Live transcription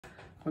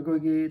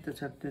Bhagavad Gita,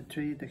 chapter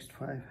 3, text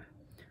 5.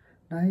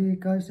 Nai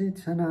kasit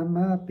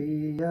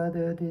sanamapi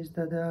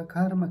yadadistada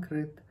karma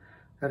krit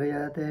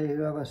karyate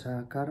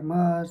yavasa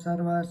karma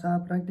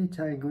sarvasa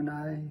praktichai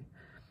gunai.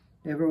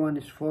 Everyone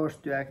is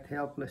forced to act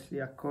helplessly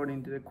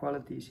according to the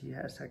qualities he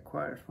has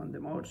acquired from the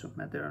modes of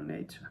material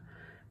nature.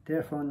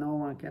 Therefore, no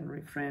one can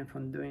refrain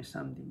from doing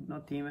something,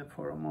 not even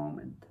for a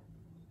moment.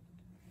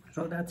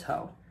 So that's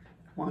how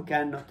one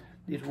cannot.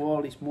 This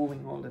world is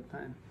moving all the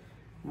time.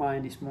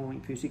 Mind is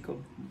moving,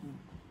 physical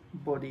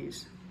body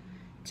is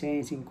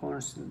changing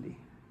constantly.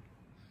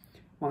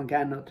 One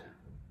cannot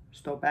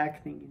stop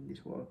acting in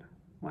this world.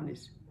 One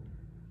is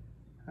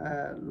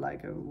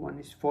one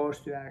is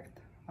forced to act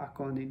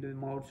according to the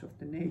modes of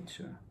the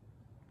nature.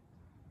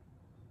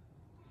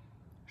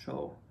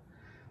 So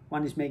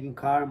one is making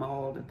karma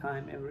all the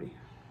time, every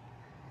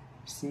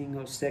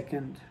single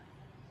second,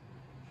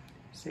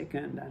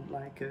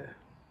 and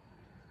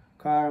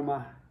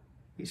karma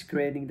is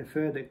creating the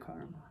further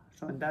karma.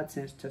 So in that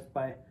sense, just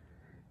by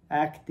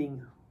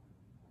acting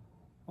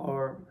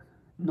or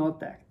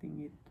not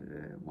acting,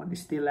 one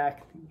is still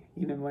acting.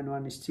 Even when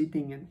one is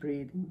sitting and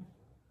breathing,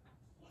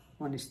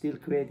 one is still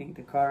creating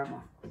the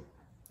karma.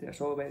 There's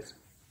always,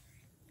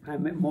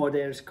 and more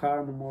there's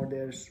karma, more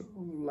there's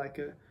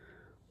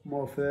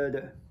more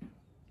further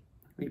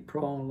we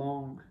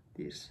prolong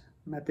this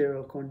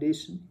material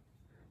condition.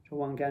 So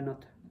one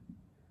cannot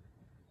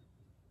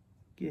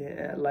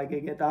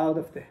get out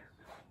of the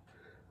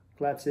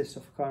clutches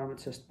of karma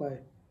just by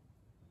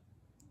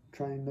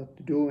trying not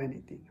to do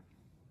anything.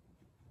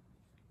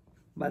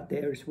 But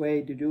there is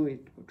way to do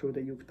it through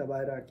the yukta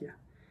vairagya,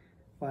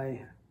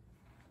 by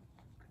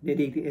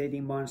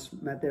dedicating one's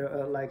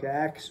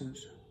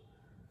actions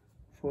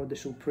for the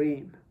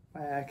Supreme,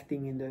 by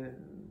acting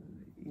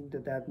into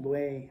that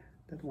way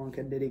that one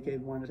can dedicate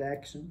one's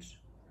actions,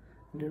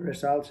 the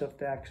results of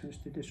the actions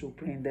to the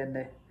Supreme.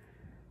 Then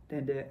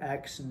the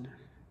action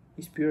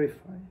is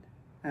purified,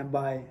 and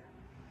by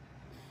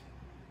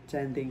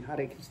chanting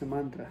Hare Krishna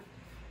mantra,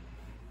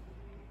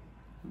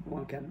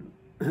 one can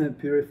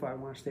purify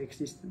one's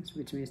existence,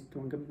 which means that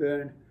one can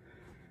burn.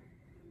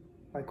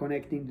 By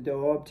connecting to the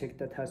object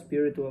that has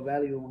spiritual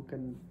value,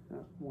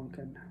 one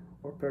can,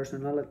 or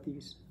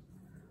personalities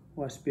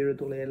who are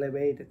spiritually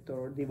elevated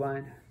or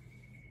divine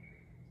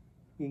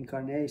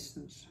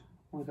incarnations,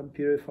 one can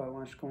purify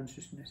one's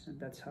consciousness, and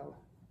that's how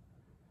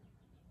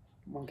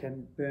one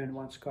can burn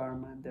one's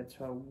karma, and that's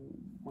how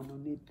one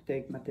don't need to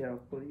take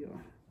material body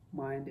or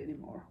mind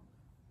anymore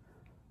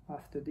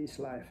after this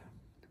life.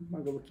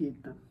 Bhagavad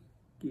Gita,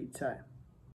 Gita.